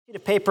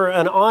of paper,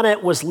 and on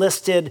it was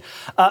listed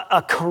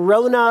a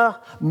Corona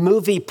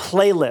movie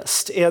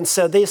playlist. And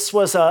so this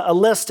was a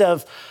list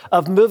of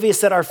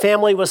movies that our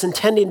family was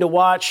intending to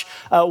watch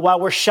while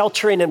we're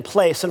sheltering in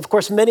place. And of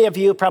course, many of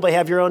you probably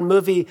have your own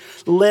movie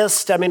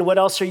list. I mean, what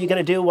else are you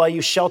going to do while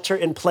you shelter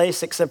in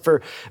place except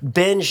for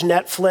binge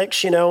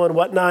Netflix, and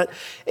whatnot?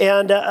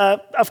 And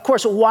of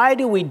course, why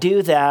do we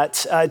do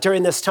that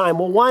during this time?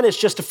 Well, one is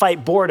just to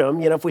fight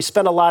boredom. If we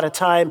spend a lot of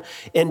time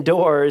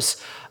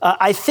indoors.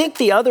 I think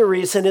the other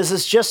reason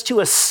is just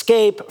to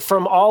escape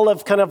from all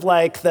of kind of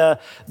like the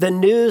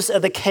news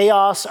of the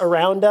chaos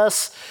around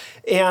us.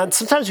 And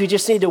sometimes we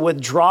just need to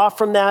withdraw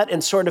from that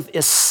and sort of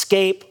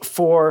escape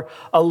for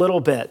a little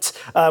bit.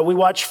 We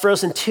watched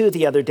Frozen 2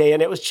 the other day,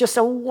 and it was just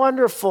a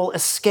wonderful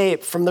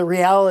escape from the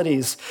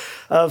realities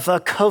of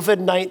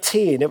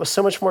COVID-19. It was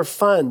so much more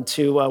fun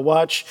to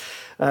watch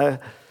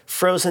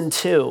Frozen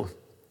 2.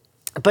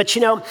 But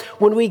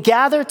when we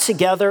gather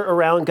together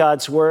around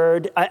God's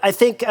word, I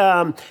think,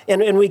 and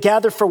we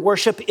gather for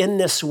worship in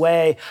this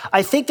way,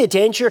 I think the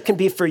danger can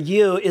be for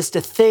you is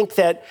to think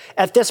that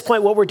at this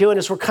point what we're doing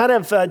is we're kind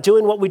of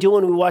doing what we do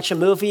when we watch a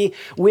movie.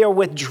 We are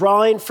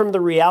withdrawing from the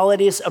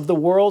realities of the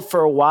world for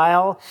a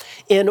while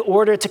in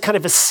order to kind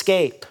of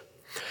escape.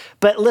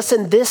 But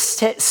listen, this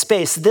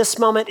space, this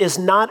moment is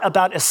not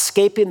about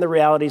escaping the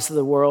realities of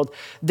the world.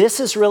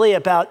 This is really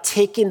about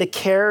taking the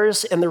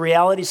cares and the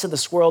realities of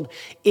this world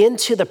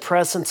into the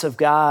presence of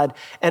God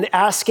and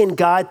asking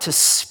God to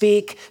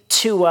speak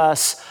to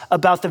us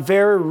about the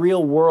very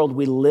real world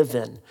we live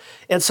in.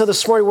 And so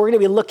this morning, we're going to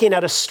be looking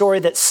at a story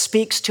that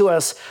speaks to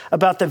us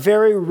about the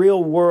very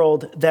real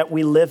world that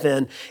we live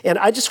in. And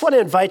I just want to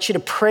invite you to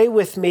pray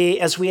with me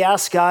as we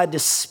ask God to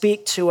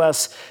speak to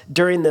us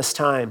during this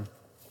time.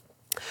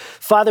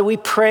 Father, we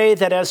pray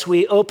that as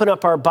we open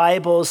up our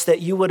Bibles, that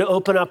you would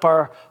open up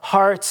our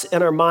hearts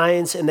and our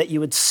minds and that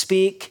you would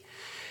speak.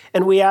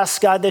 And we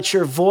ask, God, that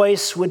your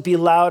voice would be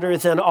louder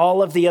than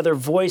all of the other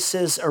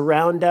voices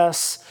around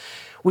us.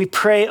 We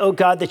pray, oh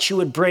God, that you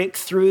would break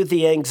through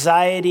the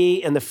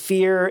anxiety and the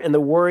fear and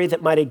the worry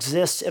that might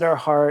exist in our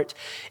heart.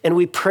 And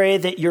we pray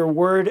that your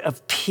word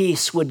of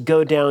peace would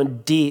go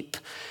down deep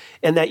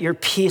and that your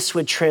peace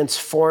would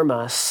transform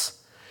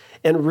us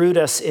and root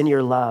us in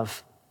your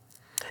love.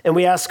 And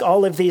we ask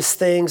all of these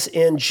things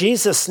in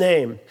Jesus'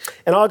 name.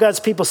 And all God's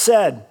people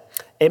said,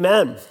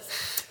 amen.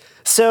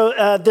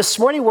 So this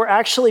morning, we're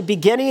actually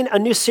beginning a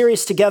new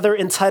series together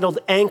entitled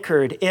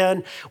Anchored.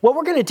 And what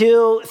we're going to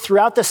do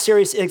throughout this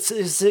series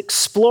is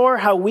explore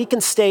how we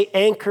can stay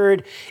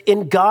anchored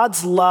in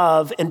God's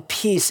love and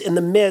peace in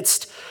the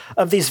midst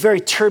of these very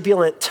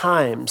turbulent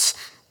times.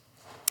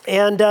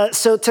 And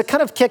so to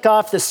kind of kick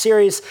off this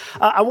series,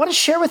 I want to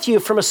share with you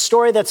from a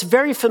story that's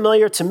very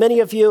familiar to many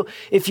of you.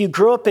 If you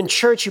grew up in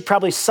church, you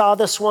probably saw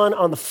this one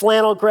on the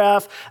flannel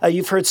graph.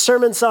 You've heard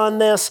sermons on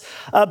this.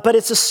 But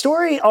it's a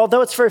story,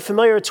 although it's very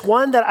familiar, it's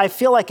one that I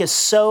feel like is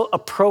so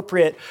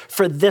appropriate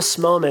for this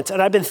moment.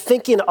 And I've been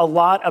thinking a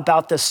lot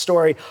about this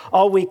story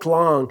all week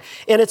long.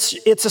 And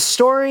it's a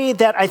story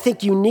that I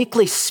think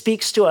uniquely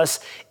speaks to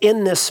us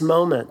in this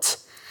moment.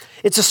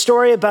 It's a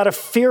story about a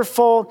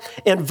fearful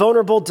and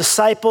vulnerable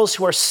disciples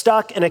who are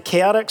stuck in a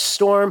chaotic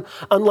storm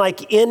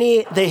unlike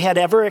any they had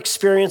ever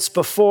experienced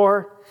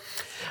before.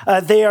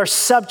 They are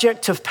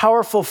subject to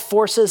powerful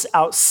forces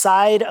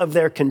outside of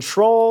their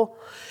control.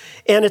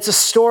 And it's a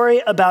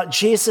story about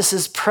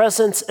Jesus'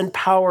 presence and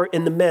power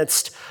in the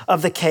midst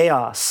of the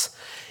chaos.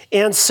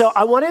 And so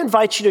I want to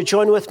invite you to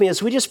join with me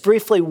as we just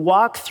briefly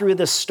walk through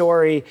this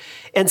story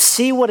and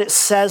see what it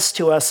says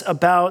to us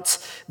about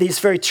these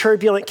very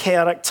turbulent,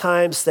 chaotic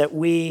times that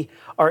we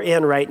are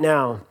in right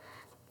now.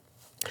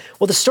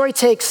 Well, the story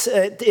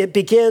it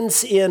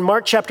begins in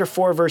Mark chapter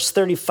 4, verse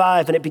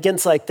 35, and it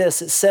begins like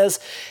this. It says,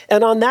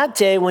 "And on that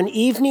day, when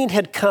evening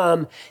had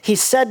come, he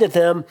said to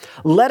them,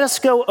 'Let us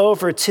go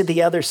over to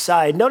the other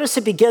side.'" Notice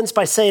it begins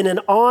by saying, "And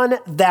on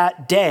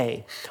that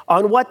day."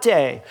 On what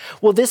day?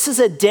 Well, this is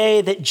a day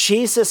that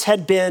Jesus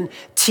had been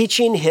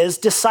teaching his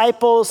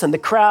disciples and the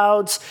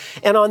crowds.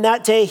 And on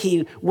that day,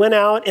 he went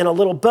out in a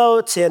little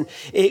boat, and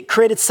it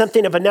created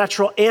something of a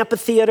natural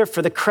amphitheater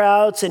for the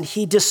crowds, and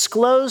he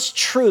disclosed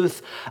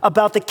truth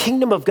about the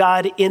kingdom of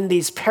God in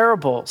these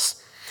parables.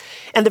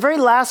 And the very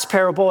last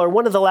parable, or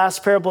one of the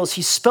last parables,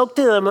 he spoke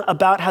to them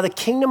about how the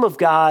kingdom of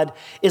God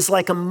is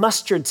like a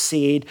mustard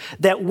seed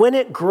that when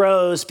it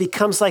grows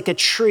becomes like a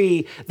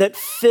tree that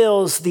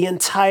fills the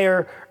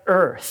entire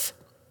earth.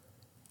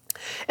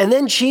 And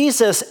then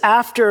Jesus,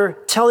 after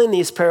telling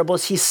these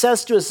parables, he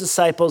says to his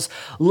disciples,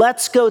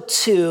 "Let's go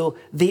to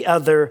the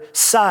other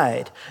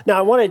side." Now,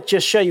 I want to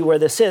just show you where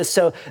this is.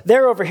 So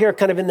they're over here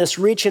kind of in this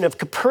region of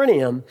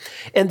Capernaum,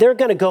 and they're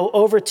going to go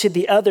over to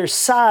the other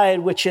side,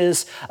 which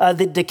is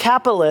the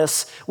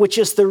Decapolis, which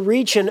is the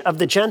region of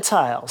the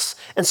Gentiles.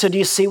 And so do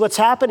you see what's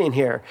happening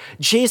here?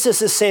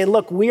 Jesus is saying,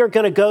 look, we are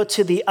going to go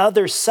to the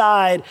other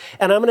side,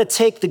 and I'm going to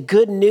take the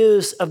good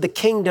news of the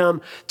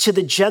kingdom to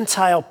the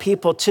Gentile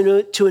people,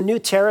 to a new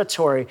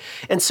territory.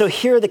 And so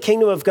here the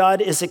kingdom of God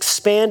is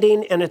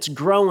expanding and it's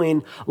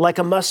growing like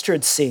a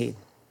mustard seed.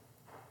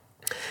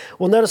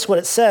 Well, notice what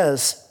it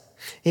says.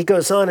 He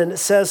goes on and it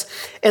says,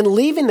 and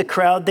leaving the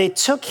crowd, they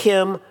took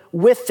him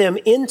with them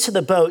into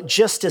the boat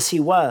just as he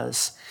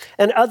was,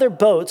 and other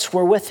boats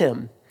were with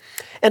him.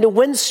 And a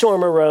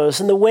windstorm arose,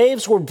 and the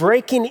waves were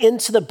breaking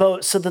into the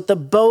boat so that the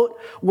boat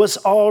was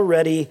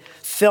already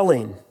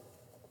filling.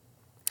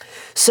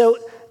 So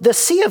the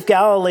Sea of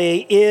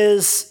Galilee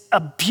is a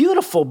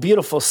beautiful,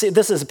 beautiful sea.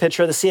 This is a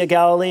picture of the Sea of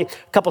Galilee,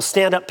 a couple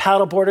stand-up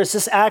paddleboarders.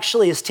 This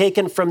actually is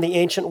taken from the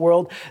ancient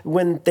world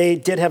when they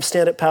did have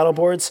stand-up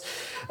paddleboards.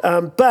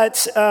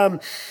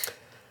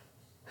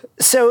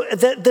 So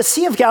the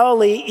Sea of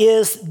Galilee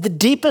is the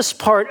deepest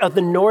part of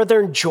the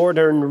northern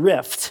Jordan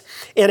Rift.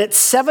 And it's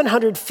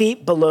 700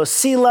 feet below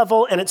sea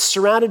level, and it's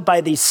surrounded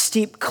by these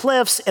steep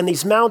cliffs and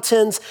these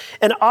mountains,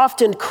 and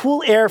often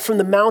cool air from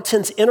the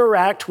mountains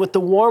interact with the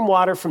warm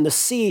water from the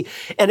sea,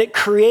 and it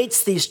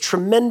creates these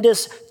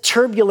tremendous,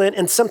 turbulent,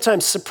 and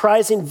sometimes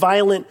surprising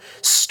violent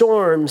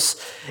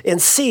storms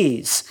and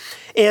seas.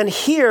 And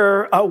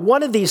here,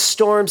 one of these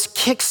storms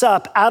kicks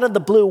up out of the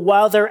blue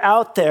while they're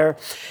out there,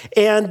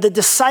 and the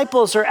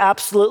disciples are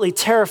absolutely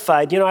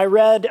terrified. You know, I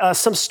read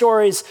some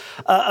stories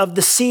of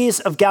the seas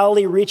of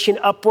Galilee reaching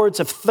upwards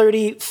of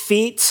 30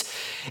 feet,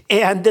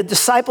 and the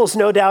disciples,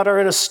 no doubt, are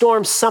in a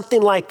storm,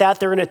 something like that.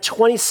 They're in a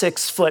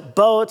 26-foot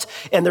boat,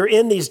 and they're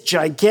in these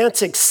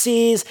gigantic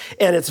seas,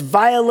 and it's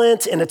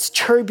violent, and it's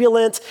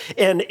turbulent,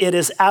 and it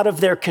is out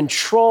of their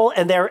control,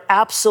 and they're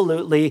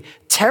absolutely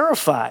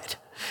terrified.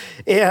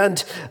 And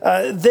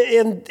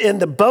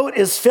the boat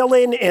is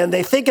filling, and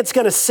they think it's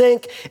going to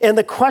sink. And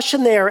the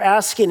question they are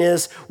asking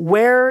is,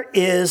 where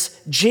is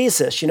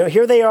Jesus? You know,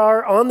 here they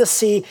are on the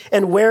sea,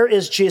 and where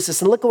is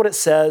Jesus? And look at what it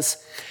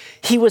says.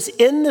 He was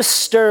in the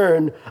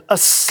stern,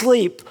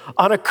 asleep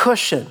on a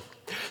cushion.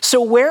 So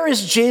where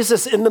is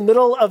Jesus in the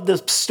middle of the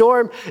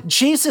storm?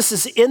 Jesus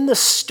is in the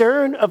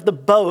stern of the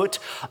boat,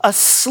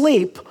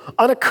 asleep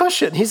on a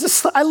cushion.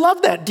 I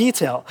love that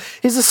detail.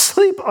 He's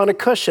asleep on a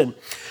cushion.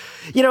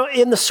 You know,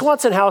 in the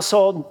Swanson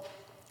household,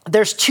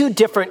 there's two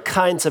different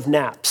kinds of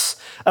naps.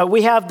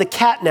 We have the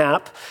cat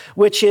nap,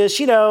 which is,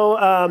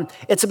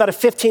 it's about a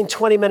 15,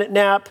 20-minute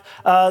nap.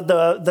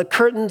 The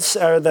curtains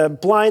or the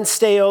blinds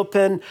stay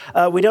open.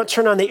 We don't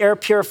turn on the air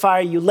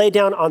purifier. You lay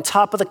down on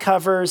top of the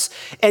covers,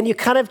 and you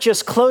kind of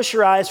just close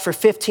your eyes for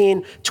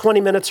 15, 20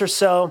 minutes or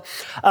so.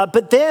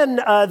 But then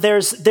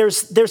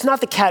there's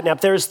not the cat nap.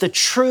 There's the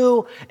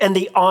true and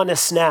the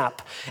honest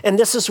nap. And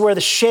this is where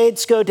the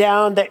shades go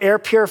down, the air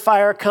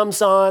purifier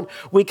comes on,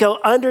 we go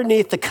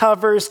underneath the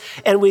covers,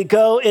 and we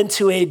go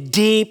into a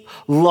deep,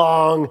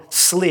 long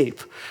sleep.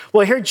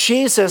 Well, here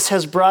Jesus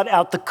has brought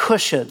out the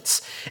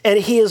cushions, and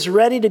he is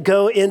ready to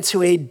go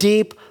into a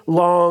deep,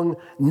 long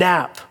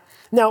nap.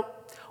 Now,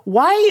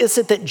 why is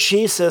it that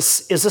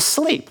Jesus is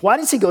asleep? Why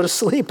does he go to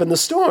sleep in the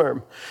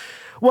storm?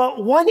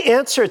 Well, one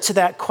answer to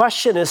that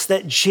question is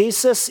that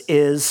Jesus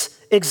is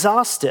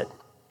exhausted.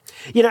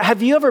 You know,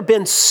 have you ever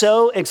been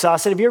so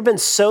exhausted? Have you ever been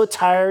so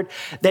tired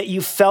that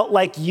you felt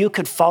like you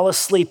could fall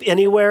asleep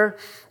anywhere?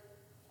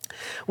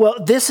 Well,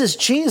 this is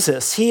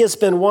Jesus. He has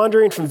been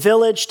wandering from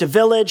village to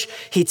village.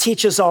 He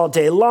teaches all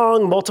day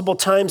long, multiple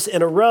times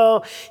in a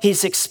row.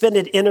 He's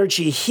expended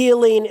energy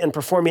healing and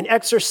performing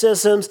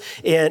exorcisms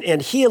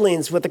and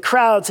healings with the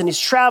crowds, and he's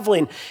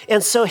traveling.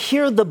 And so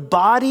here the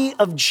body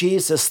of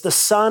Jesus, the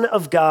Son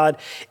of God,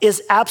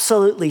 is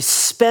absolutely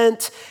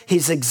spent.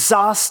 He's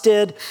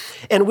exhausted.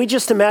 And we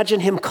just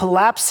imagine him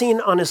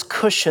collapsing on his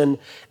cushion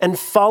and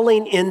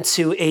falling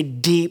into a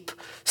deep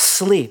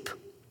sleep.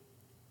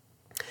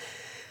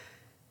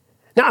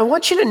 Now, I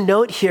want you to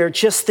note here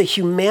just the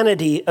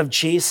humanity of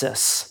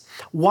Jesus.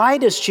 Why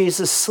does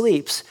Jesus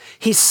sleep?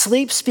 He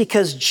sleeps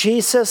because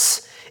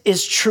Jesus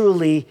is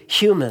truly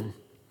human.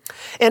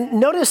 And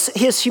notice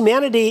his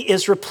humanity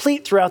is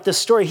replete throughout this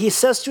story. He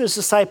says to his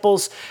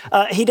disciples,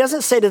 he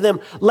doesn't say to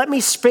them, let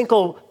me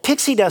sprinkle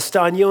pixie dust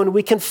on you and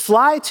we can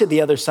fly to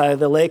the other side of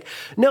the lake.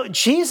 No,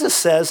 Jesus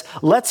says,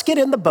 let's get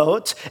in the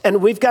boat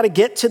and we've got to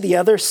get to the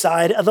other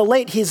side of the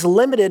lake. He's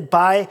limited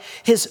by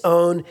his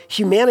own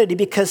humanity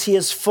because he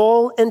is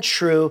full and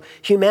true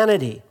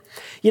humanity.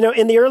 You know,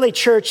 in the early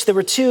church, there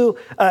were two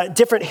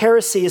different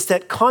heresies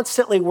that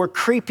constantly were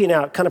creeping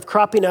out, kind of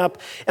cropping up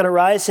and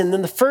arising.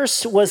 And the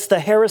first was the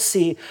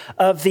heresy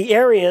of the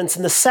Arians,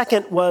 and the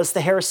second was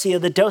the heresy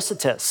of the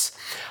Docetists.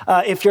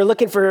 If you're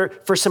looking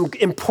for some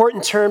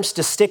important terms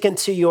to stick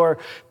into your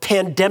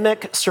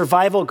pandemic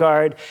survival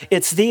guard,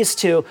 it's these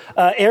two,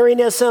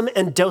 Arianism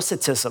and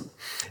Docetism.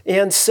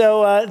 And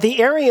so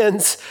the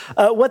Arians,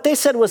 what they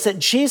said was that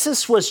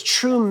Jesus was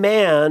true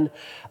man,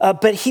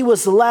 but he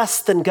was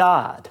less than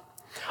God.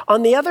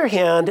 On the other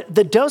hand,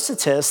 the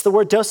Docetists, the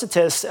word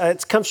Docetist,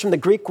 it comes from the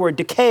Greek word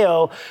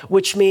dikeo,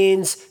 which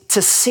means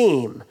to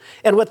seem.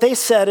 And what they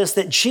said is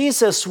that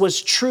Jesus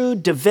was true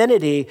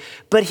divinity,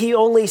 but he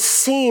only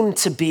seemed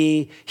to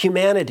be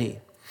humanity.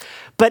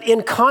 But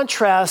in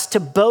contrast to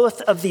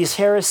both of these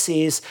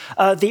heresies,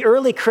 the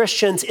early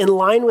Christians, in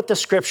line with the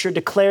scripture,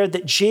 declared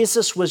that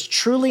Jesus was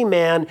truly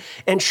man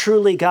and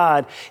truly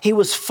God. He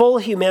was full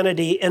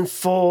humanity and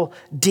full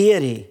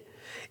deity.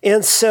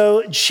 And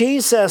so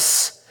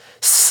Jesus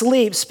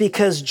sleeps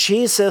because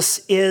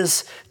Jesus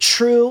is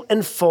true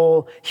and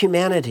full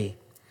humanity.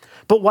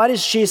 But why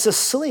does Jesus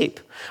sleep?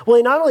 Well,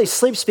 he not only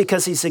sleeps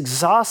because he's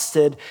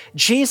exhausted,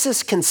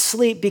 Jesus can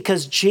sleep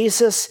because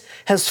Jesus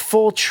has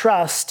full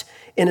trust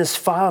in his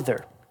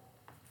Father.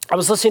 I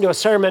was listening to a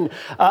sermon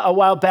a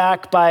while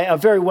back by a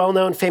very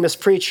well-known famous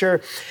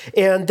preacher,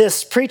 and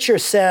this preacher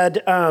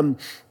said,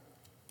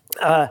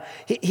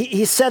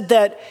 he said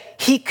that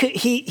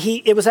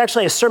it was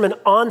actually a sermon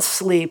on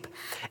sleep,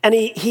 and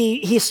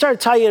he started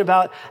talking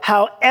about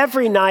how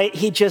every night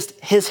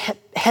his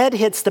head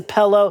hits the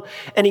pillow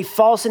and he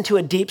falls into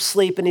a deep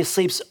sleep and he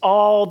sleeps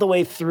all the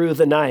way through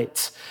the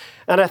night.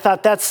 And I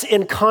thought that's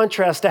in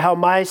contrast to how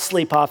my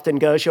sleep often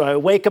goes. I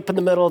wake up in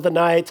the middle of the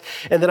night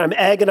and then I'm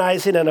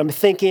agonizing and I'm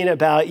thinking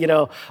about,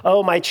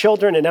 my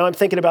children. And now I'm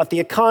thinking about the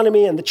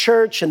economy and the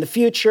church and the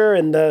future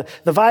and the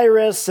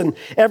virus and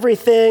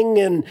everything.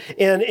 And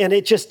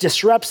it just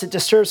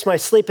disturbs my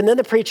sleep. And then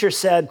the preacher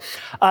said,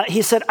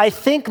 I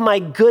think my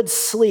good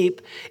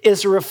sleep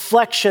is a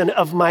reflection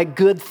of my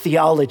good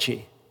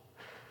theology.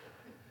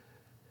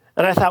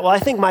 And I thought, well, I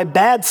think my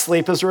bad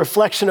sleep is a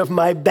reflection of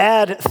my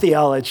bad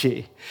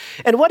theology.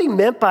 And what he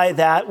meant by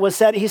that was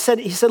that he said,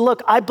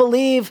 look, I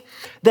believe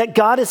that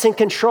God is in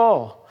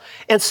control.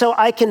 And so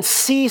I can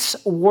cease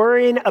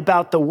worrying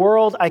about the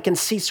world. I can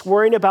cease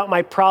worrying about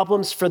my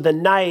problems for the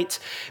night,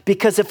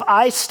 because if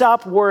I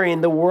stop worrying,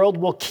 the world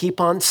will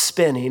keep on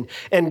spinning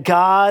and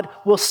God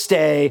will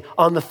stay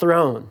on the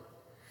throne.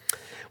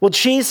 Well,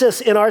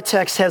 Jesus in our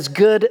text has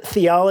good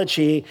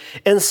theology,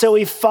 and so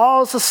he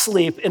falls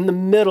asleep in the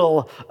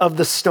middle of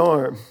the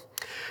storm.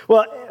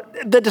 Well,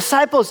 the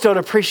disciples don't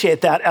appreciate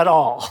that at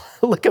all.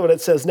 Look at what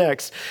it says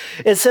next.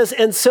 It says,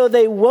 and so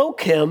they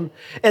woke him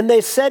and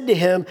they said to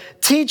him,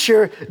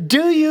 "Teacher,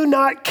 do you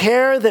not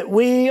care that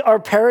we are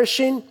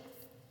perishing?"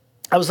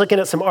 I was looking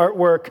at some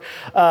artwork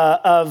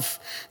of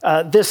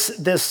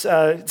this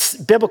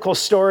biblical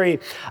story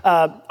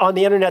on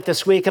the internet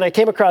this week, and I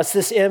came across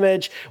this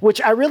image, which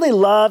I really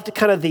loved,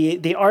 kind of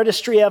the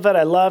artistry of it.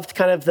 I loved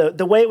kind of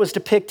the way it was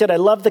depicted. I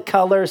loved the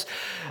colors.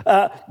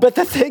 But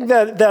the thing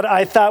that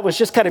I thought was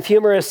just kind of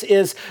humorous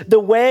is the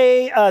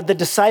way the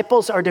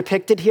disciples are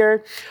depicted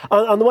here.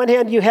 On the one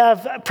hand, you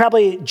have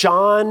probably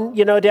John,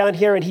 down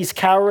here, and he's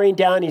cowering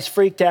down. He's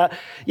freaked out.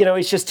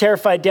 He's just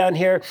terrified down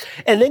here.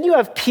 And then you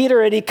have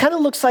Peter, and he kind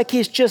of looks like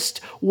he's just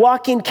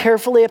walking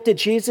carefully up to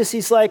Jesus.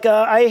 He's like,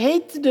 I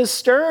hate to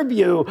disturb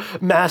you,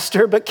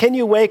 Master, but can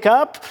you wake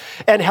up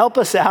and help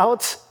us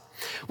out?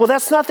 Well,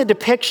 that's not the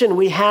depiction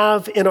we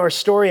have in our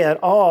story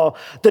at all.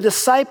 The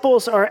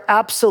disciples are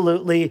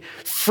absolutely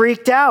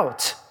freaked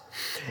out.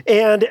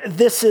 And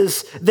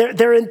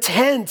they're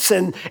intense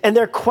and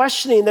they're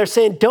questioning. They're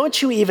saying,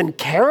 "Don't you even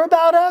care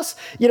about us?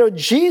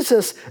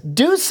 Jesus,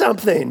 do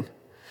something."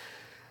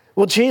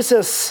 Well,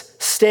 Jesus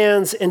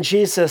stands and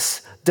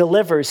Jesus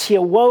delivers. He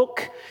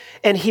awoke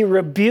and he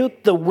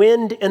rebuked the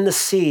wind and the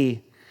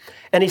sea.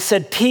 And he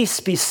said, "Peace,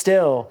 be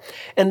still."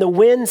 And the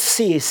wind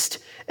ceased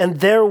and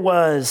there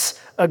was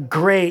a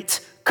great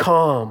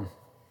calm.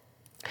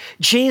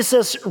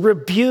 Jesus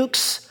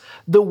rebukes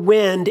the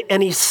wind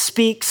and he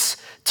speaks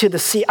to the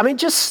sea.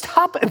 Just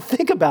stop and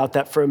think about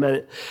that for a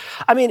minute.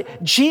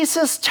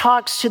 Jesus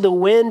talks to the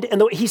wind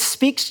and he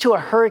speaks to a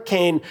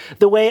hurricane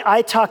the way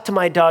I talk to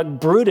my dog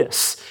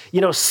Brutus.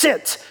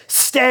 Sit,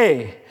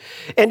 stay.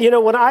 And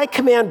when I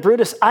command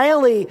Brutus,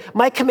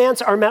 my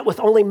commands are met with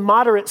only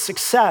moderate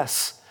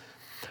success.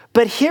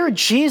 But here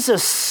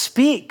Jesus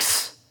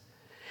speaks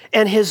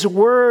and his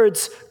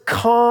words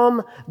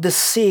calm the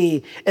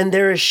sea, and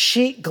there is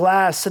sheet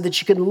glass so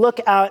that you can look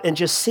out and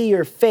just see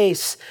your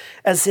face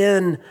as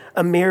in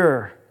a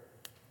mirror.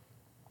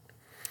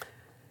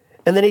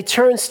 And then he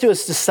turns to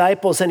his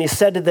disciples and he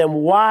said to them,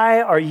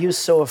 "Why are you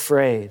so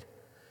afraid?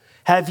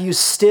 Have you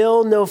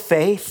still no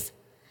faith?"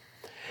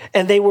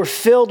 And they were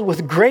filled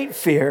with great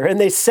fear, and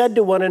they said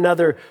to one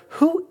another,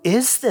 "Who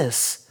is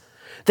this,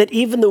 that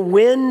even the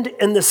wind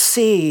and the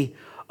sea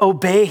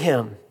obey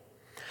him?"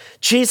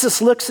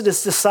 Jesus looks at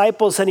his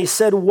disciples and he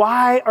said,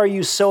 "Why are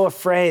you so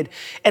afraid?"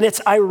 And it's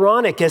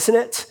ironic, isn't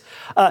it?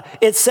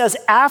 It says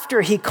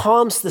after he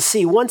calms the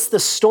sea, once the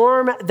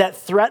storm that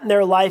threatened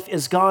their life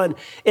is gone,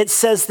 it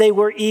says they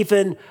were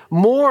even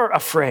more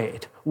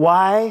afraid.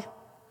 Why?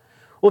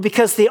 Well,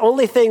 because the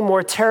only thing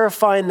more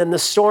terrifying than the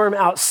storm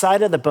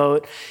outside of the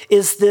boat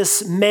is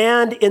this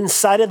man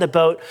inside of the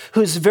boat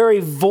whose very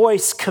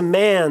voice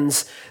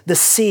commands the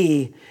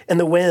sea and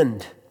the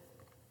wind.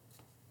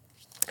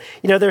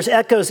 There's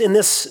echoes in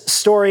this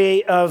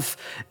story of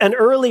an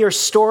earlier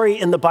story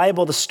in the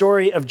Bible, the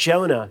story of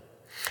Jonah.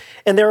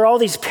 And there are all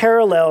these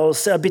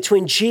parallels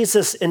between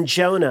Jesus and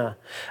Jonah.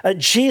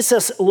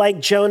 Jesus, like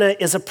Jonah,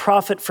 is a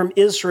prophet from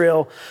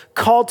Israel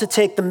called to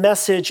take the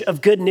message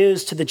of good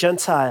news to the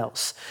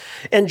Gentiles.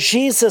 And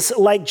Jesus,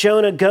 like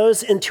Jonah,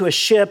 goes into a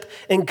ship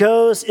and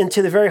goes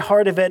into the very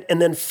heart of it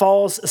and then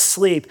falls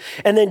asleep.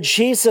 And then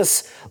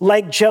Jesus,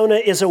 like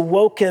Jonah, is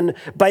awoken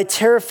by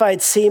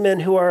terrified seamen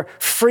who are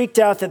freaked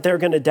out that they're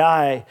going to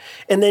die.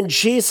 And then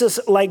Jesus,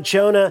 like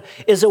Jonah,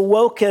 is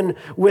awoken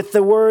with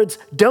the words,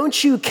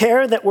 "Don't you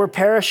care that we're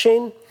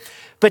perishing?"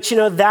 But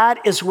that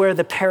is where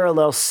the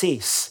parallels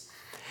cease.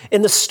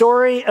 In the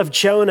story of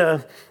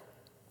Jonah,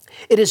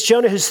 it is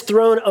Jonah who's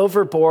thrown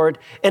overboard,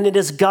 and it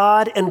is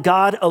God and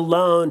God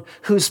alone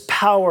whose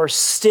power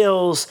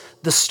stills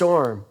the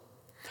storm.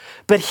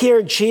 But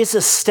here,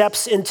 Jesus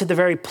steps into the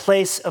very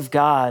place of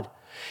God.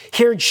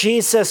 Here,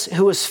 Jesus,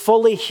 who is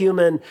fully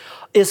human,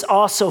 is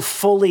also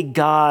fully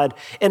God.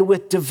 And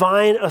with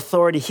divine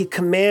authority, he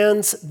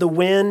commands the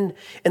wind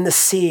and the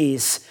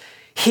seas.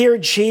 Here,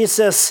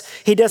 Jesus,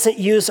 he doesn't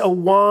use a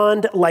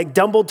wand like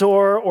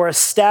Dumbledore or a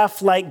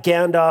staff like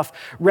Gandalf.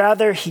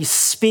 Rather, he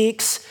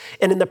speaks,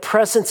 and in the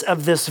presence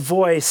of this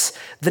voice,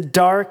 the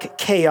dark,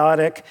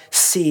 chaotic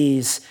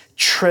seas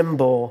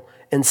tremble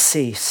and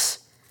cease.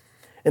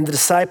 And the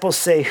disciples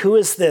say, "Who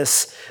is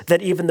this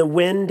that even the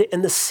wind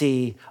and the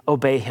sea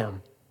obey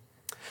him?"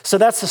 So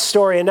that's the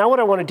story. And now what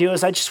I want to do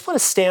is I just want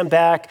to stand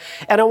back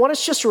and I want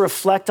us just to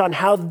reflect on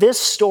how this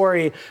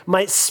story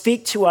might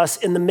speak to us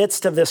in the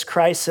midst of this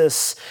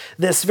crisis,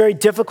 this very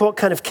difficult,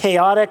 kind of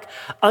chaotic,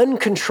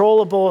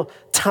 uncontrollable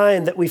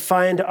time that we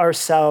find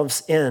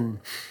ourselves in.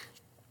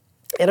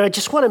 And I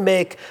just want to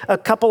make a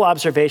couple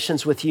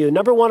observations with you.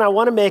 Number one, I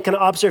want to make an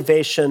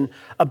observation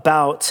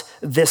about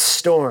this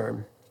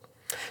storm.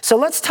 So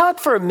let's talk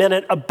for a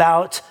minute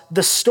about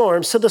the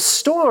storm. So the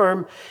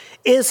storm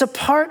is a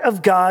part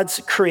of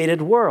God's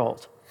created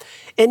world.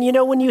 And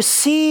when you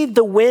see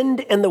the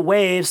wind and the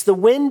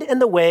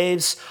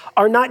waves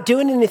are not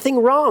doing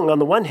anything wrong on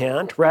the one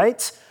hand,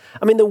 right?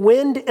 I mean, the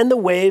wind and the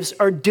waves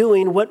are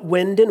doing what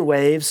wind and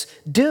waves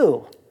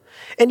do.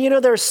 And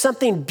there's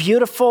something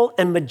beautiful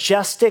and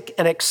majestic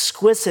and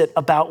exquisite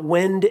about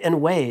wind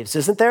and waves,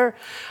 isn't there?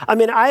 I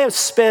mean, I have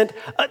spent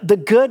the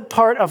good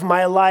part of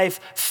my life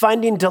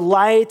finding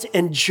delight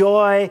and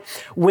joy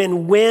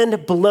when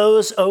wind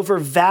blows over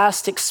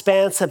vast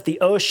expanse of the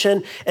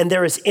ocean and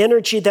there is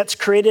energy that's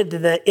created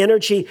and that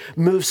energy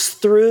moves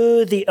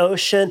through the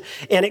ocean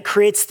and it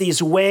creates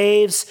these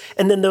waves,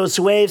 and then those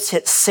waves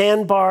hit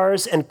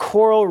sandbars and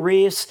coral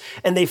reefs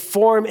and they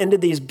form into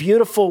these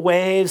beautiful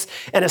waves,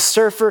 and a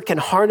surfer can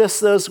harness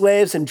those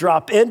waves and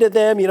drop into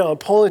them, and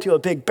pull into a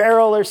big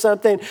barrel or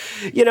something,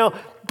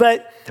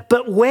 but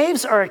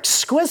waves are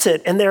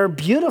exquisite and they're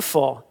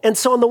beautiful. And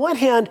so on the one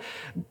hand,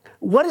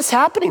 what is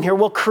happening here?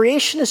 Well,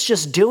 creation is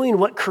just doing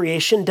what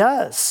creation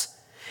does.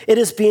 It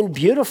is being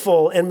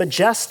beautiful and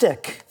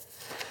majestic.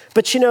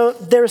 But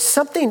there's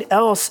something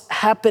else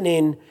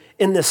happening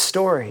in this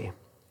story.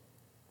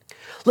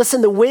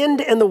 Listen, the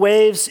wind and the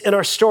waves in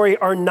our story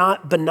are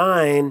not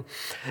benign.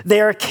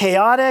 They are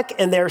chaotic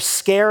and they're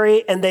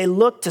scary, and they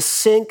look to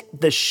sink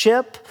the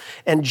ship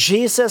and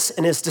Jesus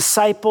and his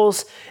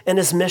disciples and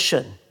his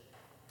mission.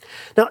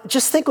 Now,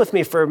 just think with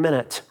me for a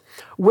minute.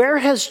 Where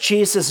has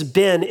Jesus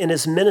been in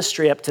his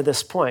ministry up to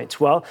this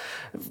point? Well,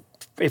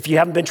 if you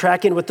haven't been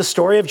tracking with the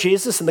story of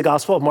Jesus in the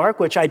Gospel of Mark,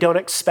 which I don't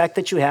expect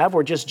that you have,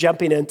 we're just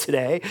jumping in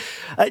today,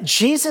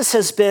 Jesus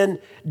has been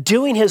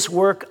doing his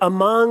work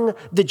among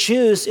the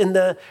Jews in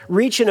the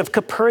region of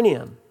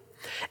Capernaum.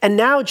 And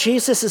now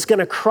Jesus is going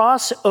to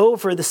cross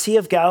over the Sea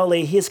of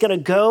Galilee. He's going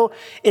to go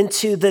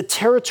into the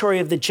territory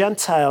of the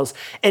Gentiles.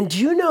 And do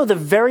you know the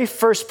very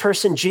first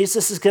person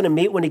Jesus is going to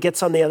meet when he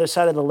gets on the other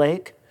side of the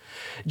lake?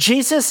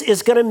 Jesus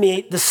is going to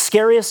meet the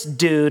scariest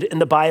dude in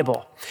the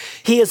Bible.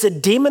 He is a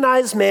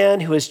demonized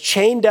man who is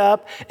chained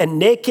up and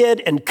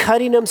naked and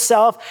cutting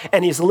himself,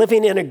 and he's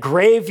living in a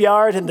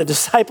graveyard, and the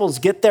disciples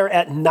get there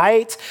at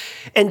night.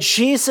 And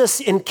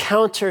Jesus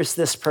encounters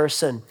this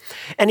person,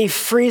 and he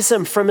frees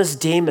him from his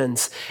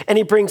demons, and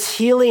he brings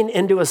healing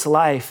into his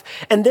life.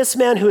 And this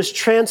man who is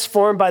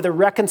transformed by the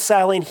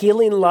reconciling,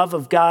 healing love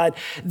of God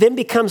then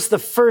becomes the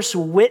first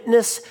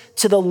witness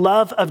to the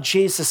love of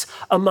Jesus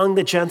among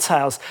the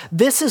Gentiles.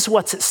 This is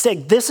what's at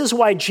stake. This is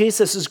why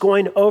Jesus is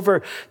going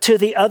over to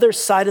the other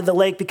side of the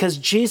lake, because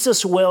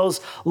Jesus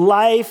wills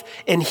life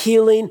and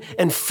healing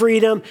and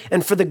freedom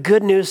and for the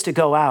good news to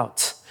go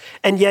out.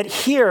 And yet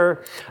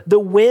here, the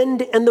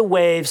wind and the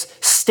waves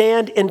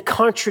stand in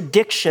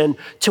contradiction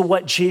to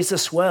what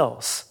Jesus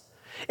wills.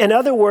 In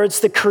other words,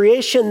 the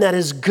creation that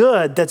is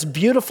good, that's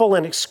beautiful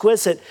and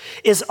exquisite,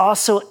 is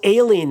also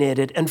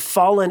alienated and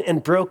fallen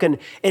and broken.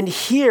 And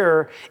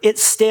here it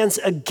stands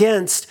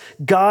against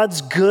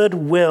God's good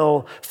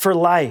will for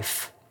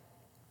life.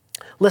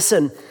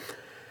 Listen,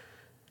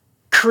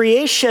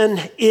 creation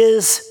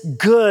is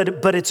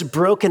good, but it's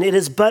broken. It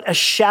is but a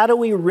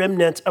shadowy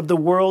remnant of the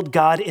world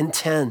God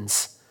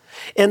intends.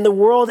 And the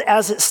world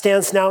as it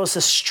stands now is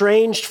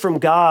estranged from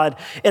God,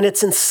 and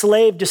it's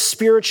enslaved to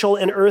spiritual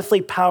and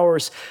earthly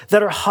powers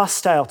that are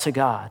hostile to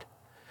God.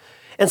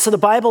 And so the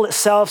Bible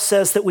itself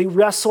says that we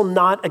wrestle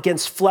not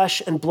against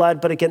flesh and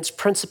blood, but against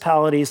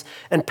principalities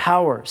and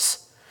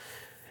powers.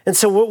 And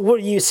so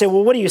what you say,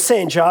 well, what are you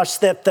saying, Josh?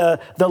 That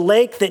the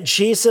lake that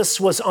Jesus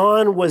was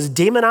on was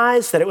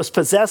demonized, that it was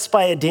possessed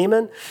by a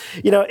demon?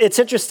 You know, it's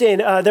interesting.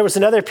 There was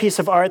another piece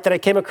of art that I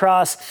came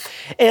across,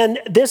 and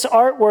this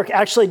artwork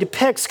actually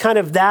depicts kind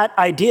of that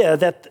idea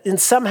that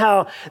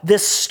somehow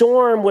this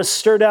storm was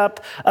stirred up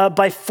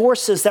by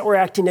forces that were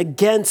acting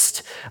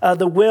against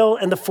the will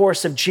and the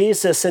force of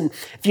Jesus. And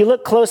if you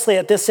look closely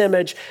at this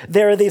image,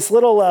 there are these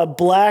little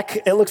black,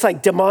 it looks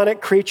like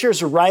demonic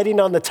creatures riding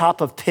on the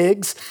top of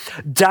pigs,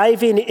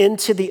 diving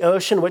into the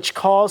ocean, which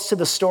calls to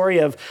the story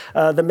of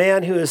the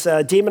man who is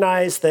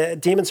demonized, the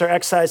demons are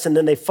excised, and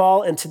then they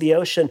fall into the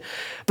ocean.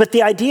 But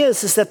the idea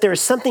is that there is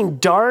something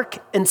dark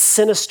and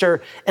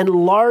sinister and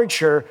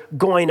larger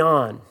going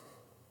on.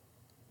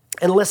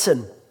 And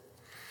listen,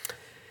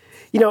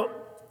 you know,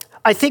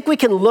 I think we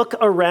can look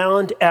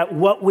around at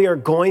what we are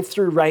going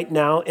through right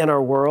now in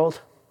our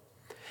world.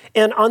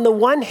 And on the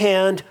one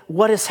hand,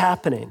 what is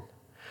happening?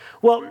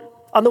 Well,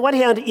 on the one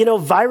hand, you know,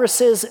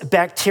 viruses,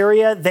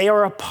 bacteria, they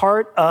are a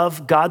part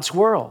of God's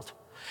world,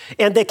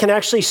 and they can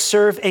actually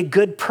serve a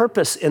good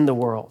purpose in the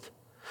world.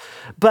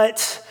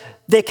 But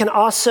they can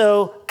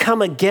also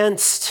come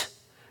against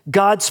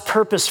God's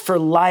purpose for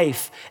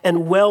life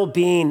and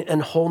well-being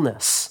and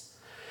wholeness.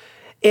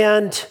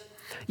 And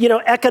you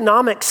know,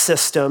 economic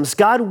systems,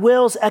 God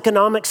wills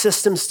economic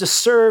systems to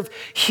serve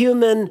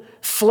human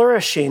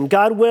flourishing.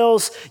 God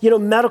wills, you know,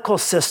 medical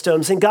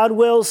systems, and God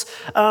wills,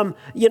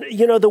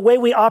 you know, the way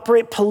we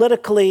operate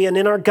politically and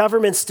in our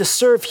governments to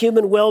serve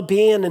human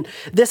well-being. And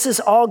this is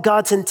all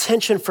God's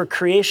intention for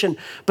creation.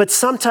 But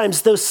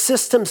sometimes those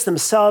systems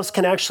themselves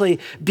can actually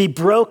be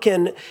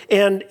broken,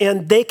 and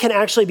they can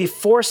actually be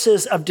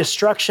forces of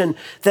destruction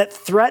that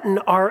threaten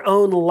our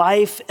own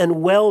life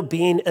and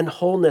well-being and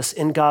wholeness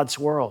in God's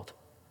world.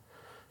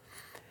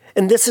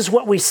 And this is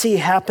what we see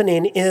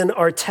happening in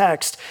our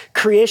text.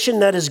 Creation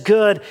that is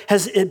good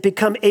has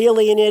become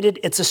alienated,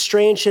 it's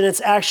estranged, and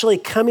it's actually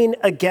coming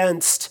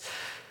against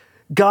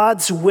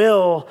God's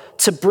will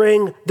to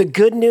bring the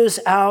good news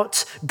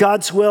out,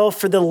 God's will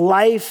for the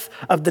life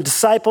of the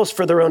disciples,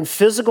 for their own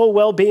physical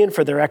well-being,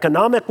 for their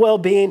economic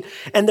well-being,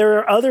 and there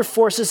are other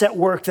forces at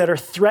work that are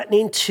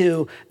threatening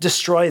to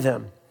destroy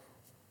them.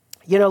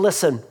 You know,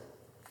 listen,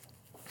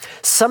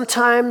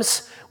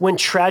 sometimes when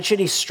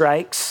tragedy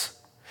strikes,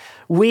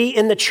 we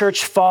in the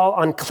church fall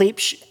on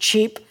cliches.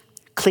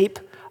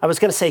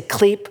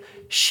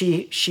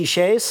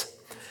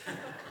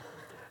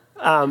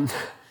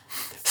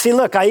 See,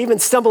 look, I even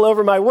stumble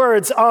over my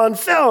words on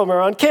film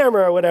or on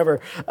camera or whatever.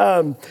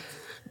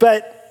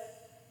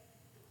 But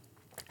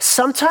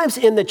sometimes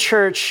in the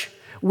church,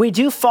 we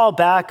do fall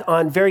back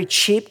on very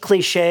cheap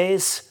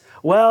cliches.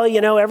 Well, you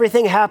know,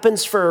 everything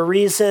happens for a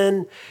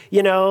reason,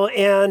 you know,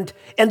 and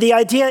the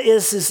idea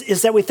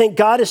is that we think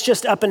God is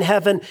just up in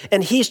heaven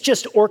and he's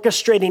just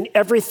orchestrating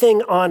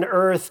everything on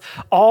earth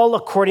all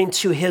according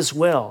to his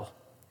will.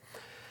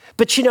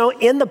 But, you know,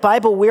 in the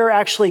Bible, we're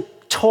actually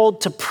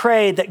told to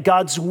pray that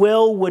God's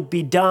will would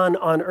be done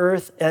on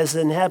earth as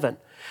in heaven,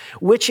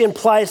 which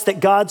implies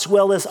that God's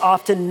will is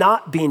often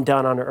not being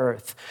done on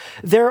earth.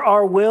 There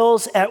are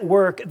wills at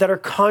work that are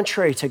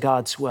contrary to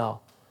God's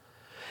will.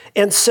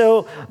 And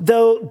so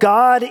though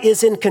God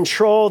is in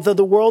control, though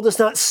the world is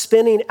not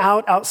spinning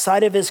out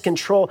outside of his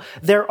control,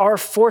 there are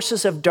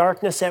forces of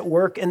darkness at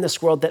work in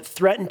this world that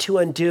threaten to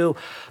undo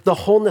the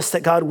wholeness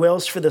that God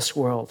wills for this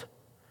world.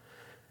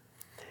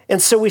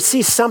 And so we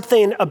see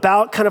something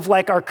about kind of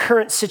like our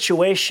current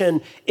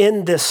situation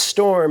in this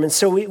storm. And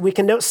so we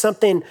can note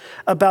something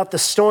about the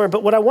storm.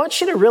 But what I want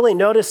you to really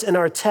notice in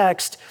our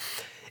text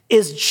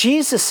is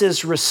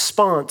Jesus's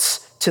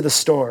response to the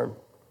storm.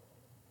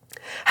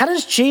 How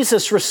does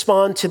Jesus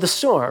respond to the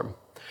storm?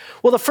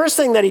 Well, the first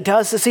thing that he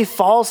does is he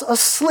falls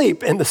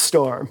asleep in the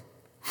storm,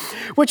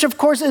 which of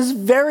course is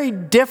very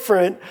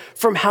different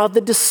from how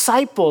the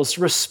disciples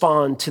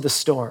respond to the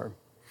storm.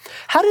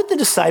 How did the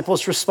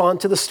disciples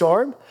respond to the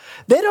storm?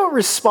 They don't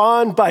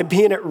respond by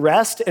being at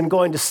rest and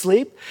going to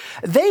sleep.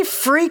 They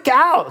freak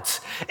out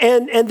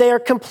and they are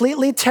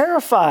completely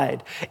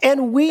terrified.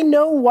 And we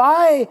know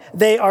why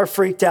they are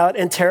freaked out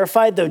and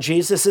terrified, though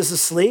Jesus is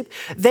asleep.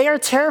 They are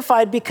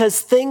terrified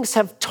because things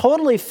have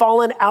totally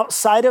fallen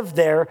outside of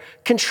their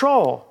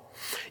control.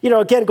 You know,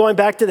 again, going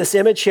back to this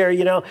image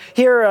here,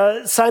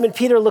 Simon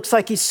Peter looks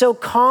like he's so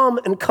calm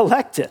and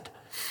collected.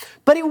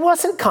 But he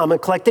wasn't calm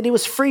and collected, he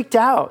was freaked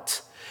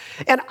out.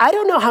 And I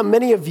don't know how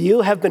many of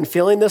you have been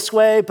feeling this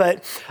way,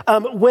 but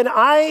when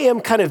I am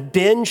kind of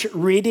binge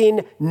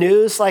reading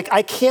news, like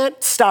I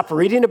can't stop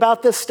reading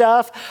about this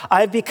stuff.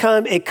 I've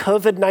become a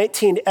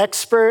COVID-19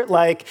 expert,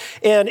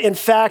 and in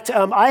fact,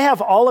 I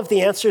have all of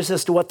the answers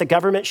as to what the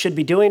government should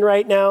be doing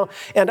right now,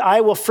 and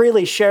I will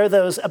freely share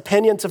those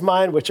opinions of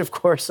mine, which of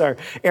course are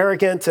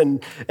arrogant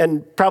and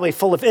probably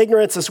full of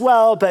ignorance as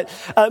well, but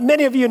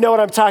many of you know what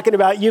I'm talking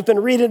about. You've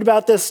been reading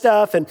about this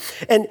stuff, and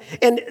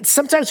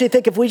sometimes we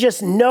think if we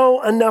just know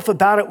know enough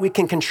about it, we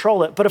can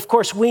control it. But of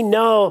course, we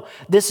know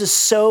this is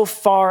so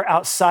far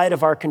outside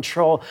of our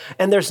control,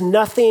 and there's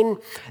nothing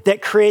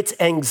that creates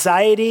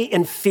anxiety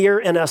and fear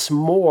in us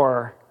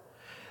more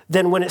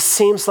than when it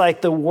seems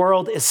like the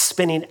world is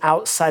spinning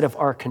outside of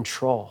our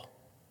control.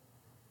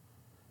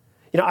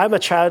 You know, I'm a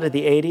child of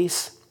the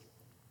 80s.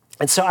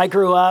 And so I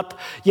grew up,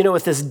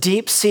 with this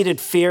deep-seated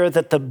fear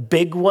that the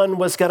big one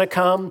was going to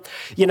come,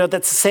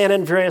 that San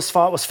Andreas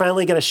Fault was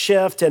finally going to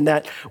shift and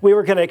that we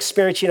were going to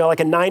experience,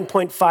 like a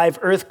 9.5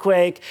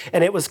 earthquake,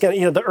 and it was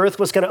going to, the earth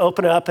was going to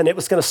open up and it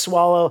was going to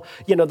swallow,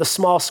 the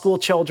small school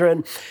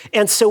children.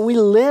 And so we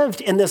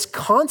lived in this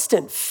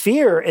constant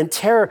fear and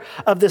terror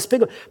of this big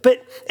one.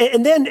 But,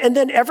 and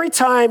then every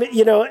time,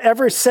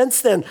 ever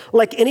since then,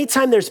 like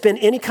anytime there's been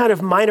any kind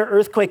of minor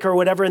earthquake or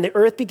whatever, and the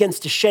earth begins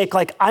to shake,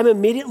 like I'm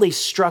immediately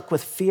struck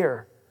with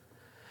fear.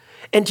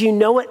 And do you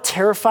know what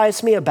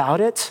terrifies me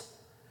about it?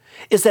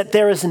 Is that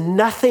there is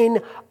nothing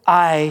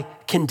I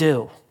can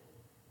do.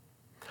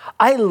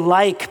 I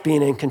like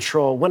being in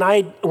control. When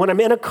I'm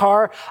in a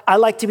car, I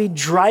like to be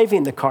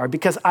driving the car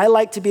because I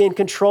like to be in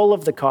control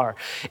of the car.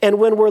 And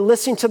when we're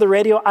listening to the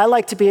radio, I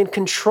like to be in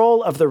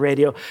control of the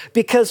radio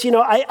because,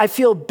 I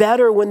feel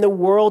better when the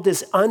world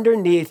is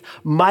underneath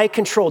my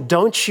control.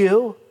 Don't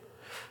you?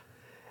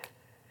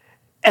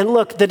 And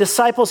look, the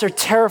disciples are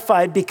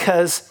terrified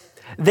because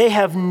they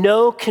have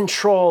no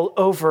control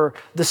over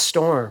the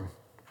storm.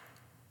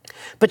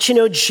 But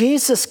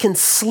Jesus can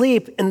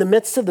sleep in the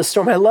midst of the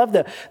storm. I love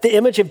the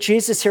image of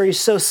Jesus here. He's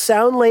so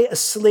soundly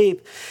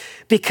asleep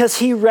because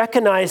he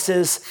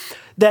recognizes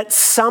that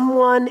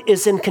someone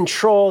is in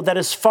control that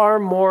is far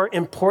more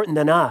important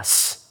than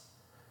us.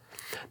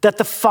 That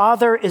the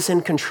Father is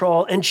in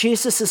control. And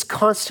Jesus is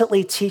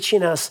constantly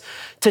teaching us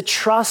to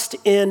trust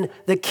in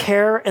the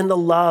care and the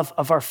love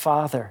of our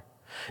Father.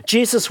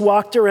 Jesus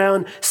walked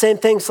around saying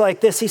things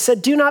like this. He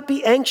said, "Do not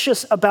be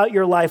anxious about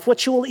your life,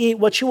 what you will eat,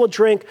 what you will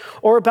drink,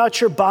 or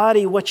about your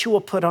body, what you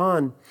will put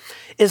on.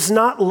 Is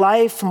not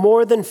life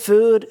more than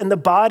food and the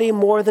body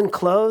more than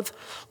clothes?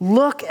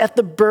 Look at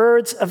the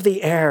birds of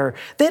the air.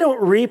 They don't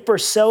reap or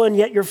sow, and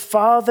yet your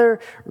Father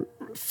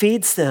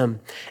feeds them.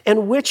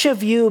 And which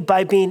of you,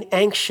 by being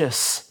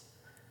anxious,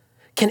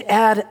 can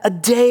add a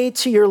day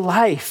to your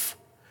life?"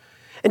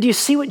 And do you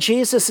see what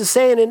Jesus is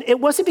saying? And it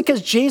wasn't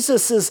because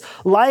Jesus's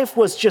life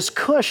was just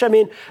cush. I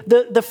mean,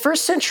 the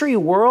first century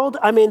world,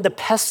 the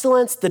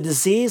pestilence, the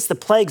disease, the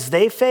plagues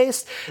they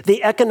faced,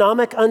 the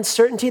economic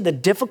uncertainty, the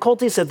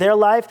difficulties of their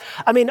life.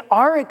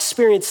 Our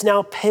experience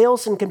now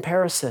pales in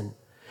comparison.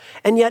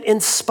 And yet, in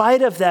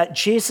spite of that,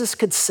 Jesus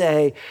could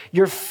say,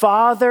 your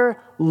Father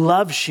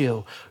loves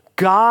you.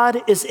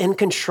 God is in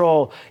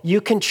control.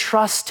 You can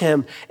trust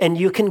him, and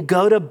you can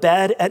go to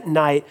bed at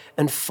night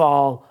and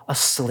fall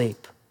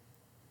asleep.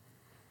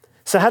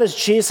 So how does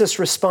Jesus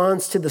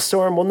respond to the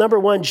storm? Well, number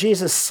one,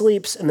 Jesus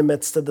sleeps in the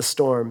midst of the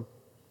storm.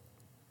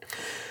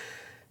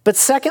 But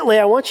secondly,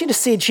 I want you to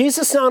see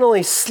Jesus not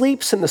only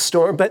sleeps in the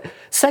storm, but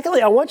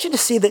secondly, I want you to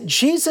see that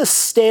Jesus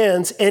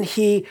stands and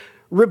he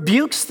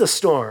rebukes the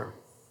storm.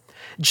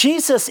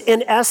 Jesus,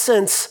 in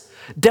essence,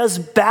 does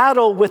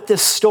battle with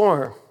this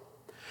storm.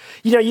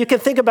 You can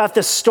think about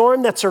this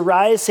storm that's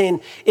arising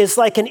is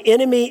like an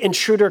enemy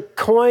intruder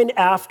coined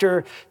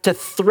after to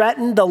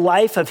threaten the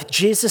life of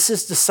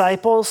Jesus'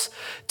 disciples,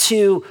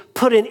 to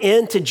put an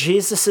end to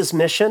Jesus'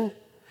 mission.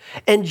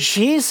 And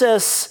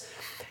Jesus,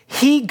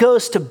 he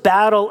goes to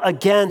battle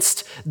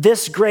against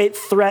this great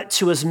threat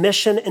to his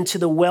mission and to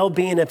the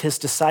well-being of his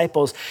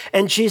disciples.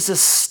 And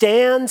Jesus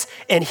stands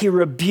and he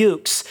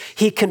rebukes,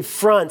 he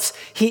confronts,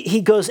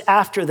 he goes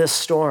after this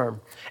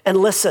storm. And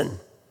listen,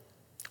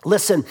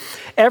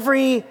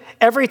 every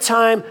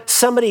time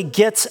somebody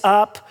gets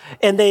up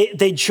and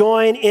they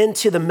join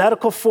into the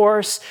medical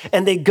force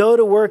and they go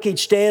to work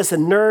each day as a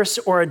nurse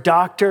or a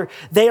doctor,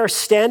 they are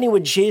standing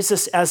with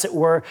Jesus, as it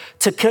were,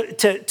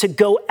 to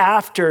go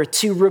after,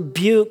 to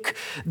rebuke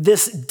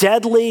this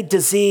deadly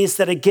disease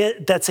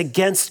that's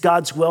against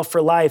God's will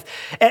for life.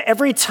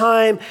 Every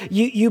time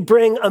you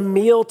bring a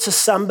meal to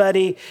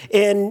somebody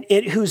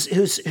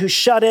who's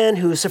shut in,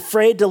 who's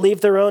afraid to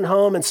leave their own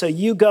home, and so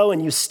you go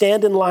and you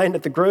stand in line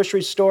at the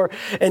grocery store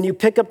and you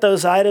pick up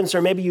those items,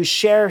 or maybe you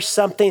share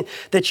something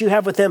that you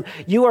have with them,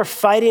 you are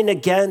fighting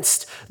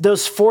against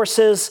those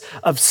forces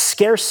of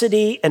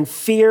scarcity and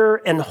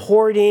fear and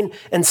hoarding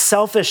and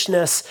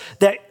selfishness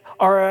that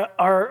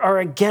are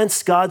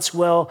against God's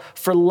will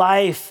for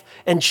life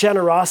and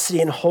generosity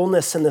and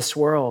wholeness in this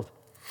world.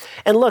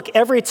 And look,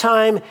 every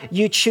time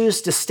you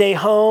choose to stay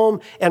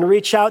home and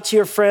reach out to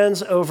your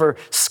friends over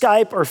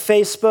Skype or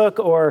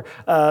Facebook or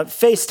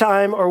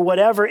FaceTime or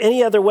whatever,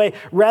 any other way,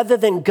 rather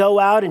than go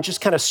out and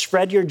just kind of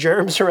spread your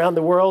germs around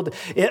the world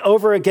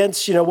over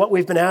against, what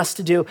we've been asked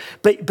to do.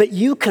 But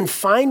you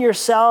confine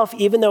yourself,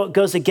 even though it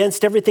goes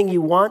against everything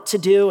you want to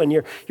do, and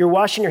you're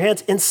washing your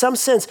hands. In some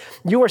sense,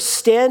 you are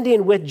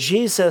standing with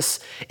Jesus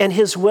and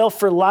his will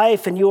for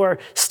life, and you are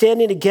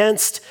standing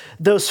against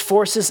those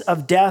forces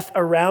of death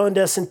around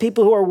us, and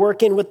people who are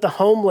working with the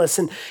homeless,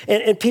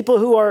 and people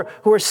who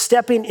are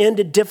stepping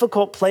into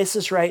difficult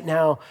places right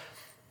now.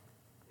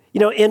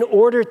 In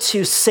order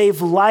to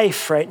save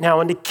life right now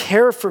and to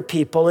care for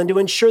people and to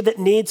ensure that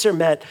needs are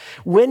met,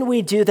 when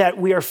we do that,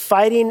 we are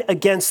fighting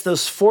against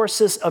those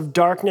forces of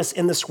darkness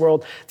in this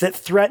world that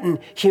threaten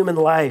human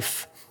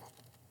life.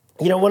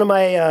 One of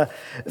my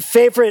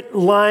favorite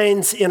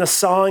lines in a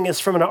song is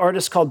from an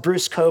artist called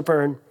Bruce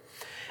Cockburn.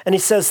 And he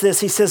says this,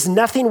 he says,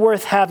 "Nothing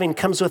worth having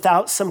comes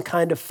without some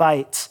kind of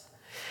fight.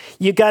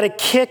 You got to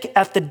kick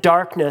at the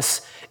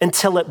darkness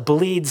until it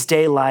bleeds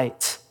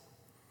daylight."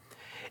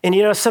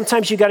 And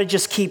sometimes you got to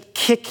just keep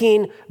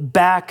kicking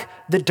back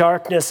the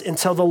darkness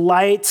until the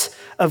light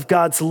of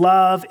God's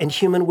love and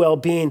human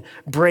well-being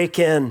break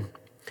in.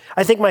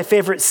 I think my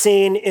favorite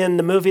scene in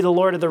the movie The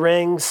Lord of the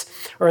Rings,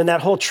 or in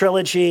that whole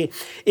trilogy,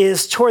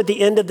 is toward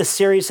the end of the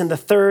series in the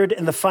third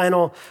and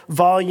final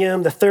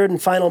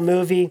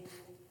movie.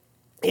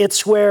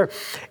 It's where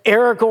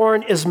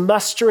Aragorn is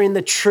mustering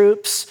the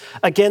troops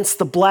against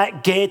the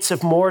Black Gates of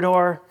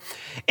Mordor.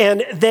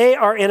 And they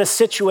are in a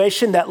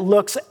situation that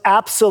looks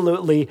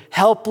absolutely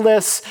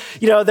helpless.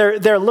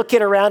 They're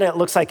looking around and it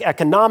looks like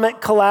economic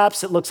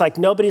collapse. It looks like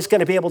nobody's going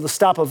to be able to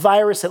stop a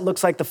virus. It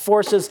looks like the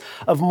forces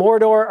of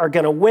Mordor are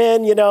going to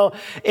win,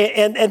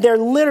 and they're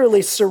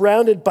literally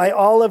surrounded by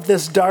all of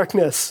this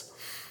darkness.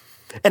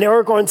 And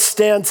Aragorn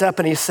stands up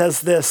and he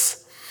says this,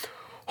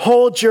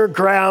 hold your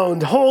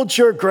ground,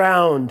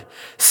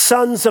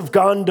 sons of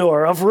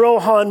Gondor, of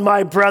Rohan,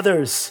 my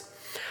brothers.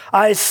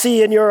 I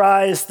see in your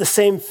eyes the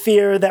same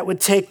fear that would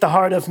take the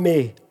heart of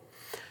me."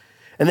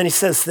 And then he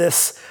says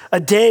this, "A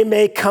day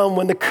may come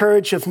when the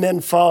courage of men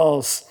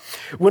falls,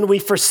 when we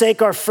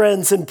forsake our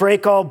friends and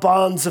break all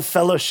bonds of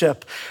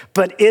fellowship,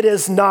 but it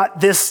is not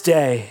this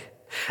day.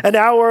 An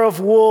hour of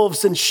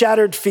wolves and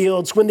shattered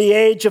fields, when the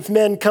age of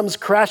men comes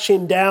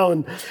crashing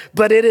down,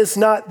 but it is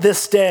not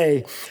this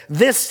day.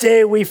 This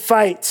day we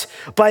fight.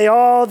 By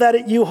all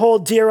that you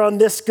hold dear on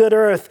this good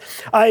earth,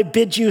 I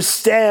bid you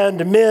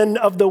stand, men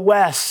of the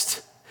West."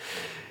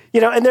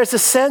 And there's a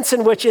sense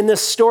in which in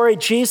this story,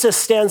 Jesus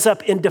stands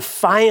up in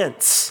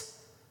defiance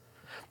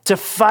to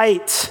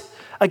fight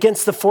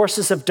against the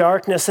forces of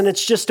darkness. And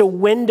it's just a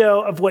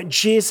window of what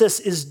Jesus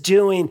is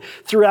doing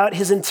throughout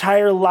his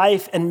entire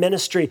life and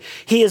ministry.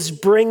 He is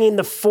bringing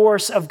the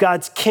force of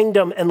God's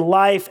kingdom and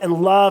life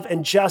and love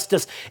and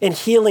justice and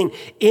healing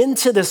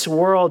into this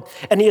world.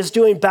 And he is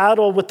doing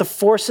battle with the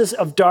forces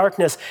of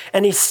darkness.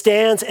 And he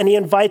stands and he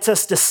invites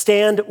us to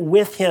stand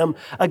with him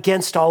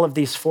against all of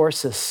these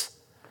forces.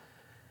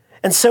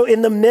 And so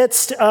in the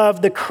midst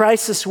of the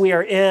crisis we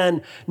are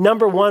in,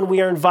 number one, we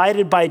are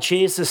invited by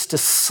Jesus to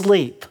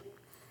sleep,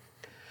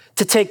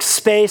 to take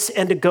space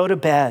and to go to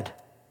bed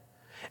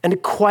and to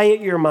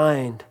quiet your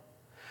mind,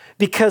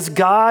 because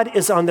God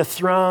is on the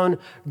throne.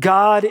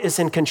 God is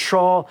in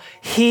control.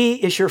 He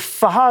is your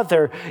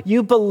Father.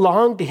 You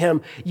belong to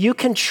him. You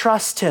can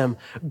trust him.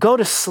 Go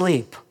to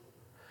sleep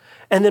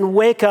and then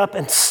wake up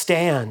and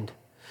stand.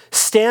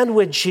 Stand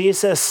with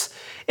Jesus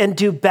and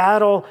do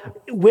battle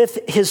with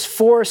his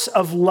force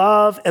of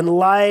love and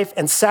life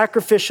and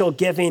sacrificial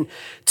giving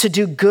to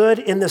do good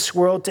in this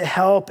world, to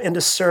help and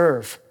to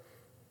serve.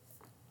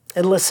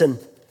 And listen,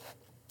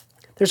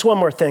 there's one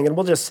more thing, and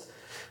we'll just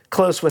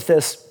close with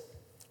this.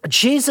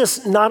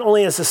 Jesus not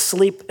only is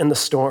asleep in the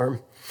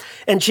storm,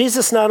 and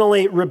Jesus not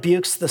only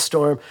rebukes the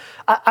storm,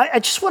 I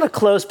just want to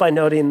close by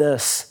noting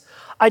this.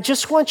 I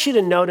just want you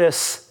to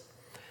notice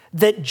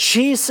that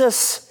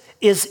Jesus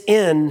is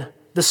in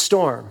the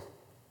storm.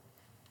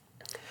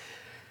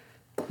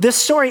 This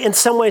story, in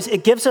some ways,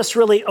 it gives us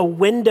really a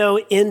window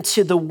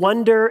into the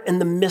wonder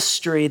and the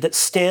mystery that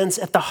stands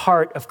at the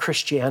heart of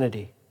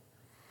Christianity.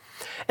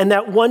 And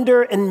that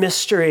wonder and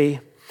mystery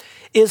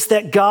is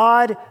that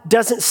God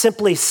doesn't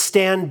simply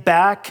stand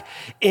back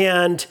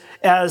and,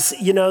 as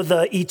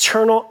the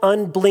eternal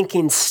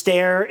unblinking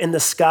stare in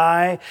the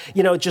sky,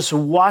 just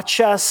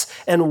watch us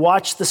and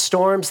watch the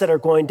storms that are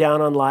going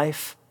down on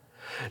life.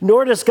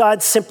 Nor does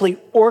God simply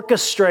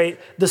orchestrate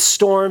the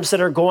storms that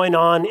are going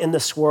on in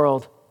this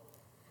world.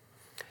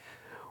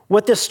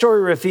 What this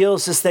story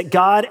reveals is that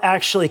God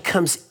actually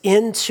comes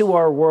into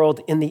our world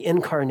in the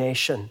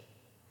incarnation.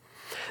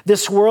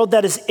 This world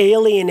that is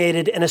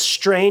alienated and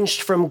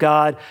estranged from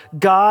God,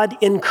 God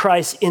in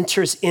Christ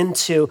enters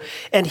into,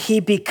 and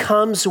he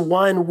becomes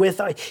one with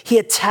us. He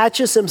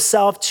attaches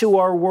himself to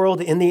our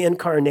world in the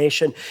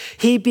incarnation.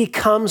 He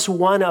becomes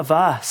one of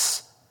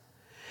us.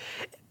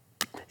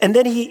 And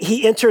then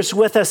he enters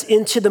with us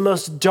into the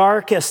most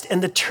darkest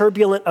and the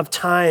turbulent of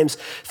times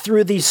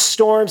through these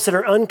storms that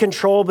are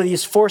uncontrollable,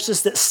 these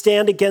forces that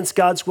stand against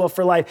God's will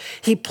for life.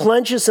 He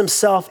plunges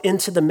himself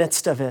into the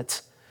midst of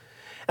it.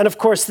 And of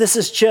course, this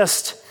is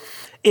just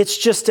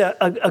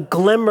a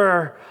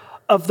glimmer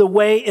of the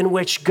way in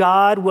which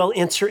God will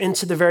enter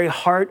into the very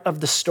heart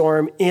of the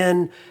storm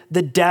in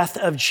the death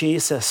of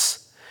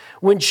Jesus,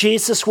 when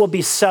Jesus will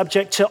be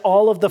subject to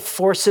all of the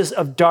forces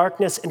of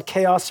darkness and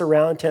chaos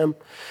around him,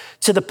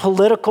 to the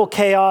political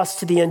chaos,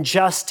 to the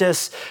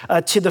injustice,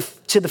 to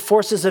the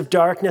forces of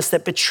darkness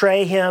that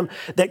betray him,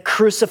 that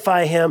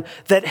crucify him,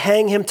 that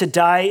hang him to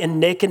die in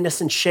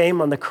nakedness and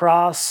shame on the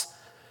cross.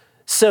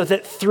 so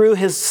that through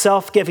his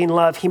self-giving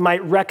love, he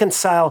might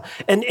reconcile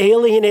an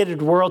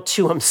alienated world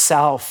to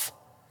himself,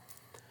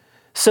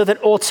 so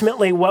that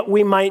ultimately what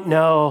we might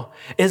know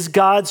is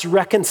God's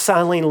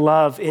reconciling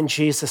love in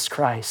Jesus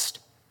Christ.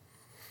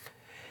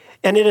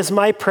 And it is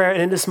my prayer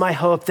and it is my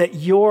hope that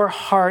your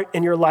heart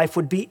and your life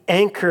would be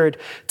anchored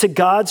to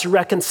God's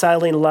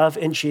reconciling love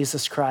in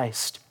Jesus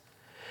Christ,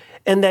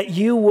 and that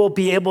you will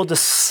be able to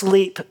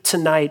sleep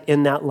tonight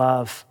in that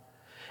love,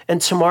 and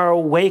tomorrow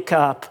wake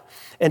up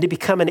and to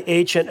become an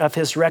agent of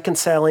his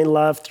reconciling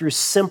love through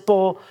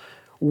simple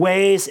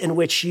ways in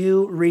which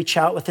you reach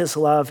out with his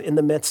love in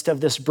the midst of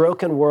this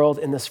broken world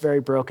in this very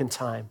broken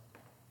time.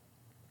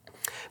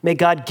 May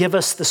God give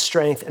us the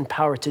strength and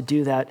power to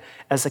do that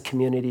as a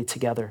community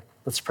together.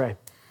 Let's pray.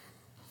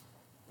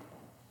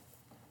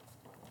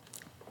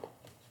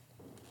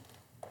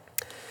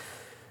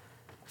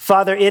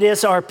 Father, it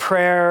is our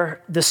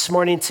prayer this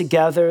morning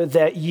together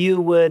that you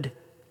would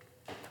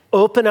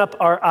open up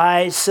our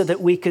eyes so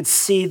that we could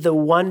see the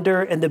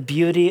wonder and the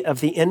beauty of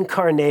the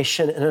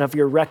incarnation and of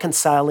your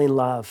reconciling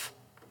love.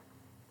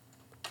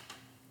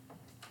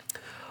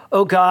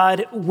 Oh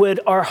God,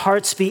 would our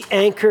hearts be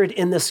anchored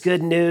in this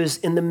good news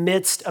in the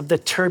midst of the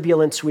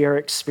turbulence we are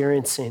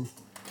experiencing?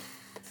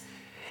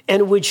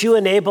 And would you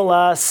enable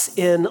us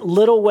in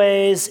little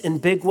ways, in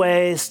big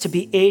ways, to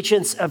be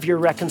agents of your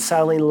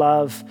reconciling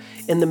love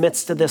in the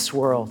midst of this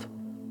world?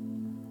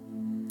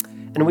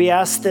 And we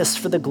ask this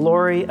for the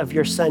glory of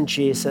your Son,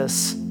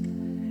 Jesus.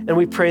 And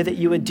we pray that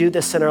you would do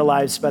this in our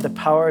lives by the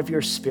power of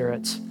your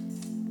Spirit.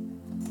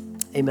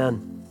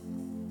 Amen.